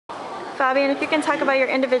Fabian, if you can talk about your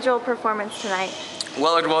individual performance tonight.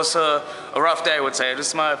 Well, it was a rough day, I would say. This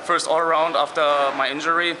is my first all-around after my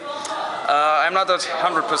injury. I'm not at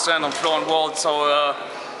 100% on floor and vault, so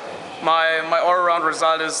my all-around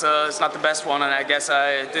result is not the best one, and I guess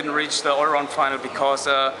I didn't reach the all-around final because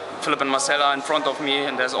Philip and Marcella are in front of me,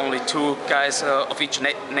 and there's only two guys of each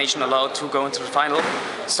nation allowed to go into the final.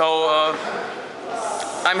 So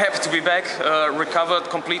I'm happy to be back,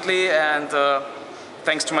 recovered completely, and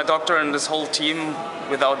thanks to my doctor and this whole team.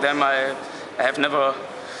 Without them, I have never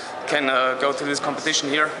can go to this competition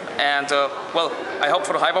here. And well, I hope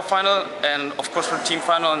for the hyper final and of course for the team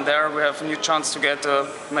final, and there we have a new chance to get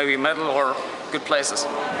maybe a medal or good places.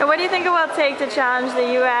 And what do you think it will take to challenge the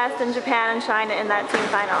US and Japan and China in that team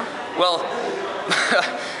final? Well,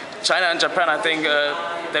 China and Japan, I think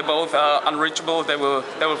they're both unreachable. They will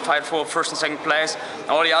fight for first and second place.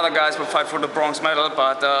 All the other guys will fight for the bronze medal,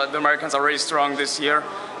 but the Americans are really strong this year,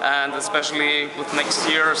 and especially with next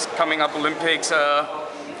year's coming up Olympics,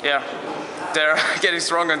 yeah, they're getting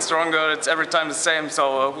stronger and stronger. It's every time the same.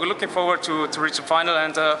 So we're looking forward to reach the final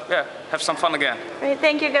and yeah, have some fun again. Great,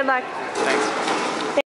 thank you. Good luck. Thanks.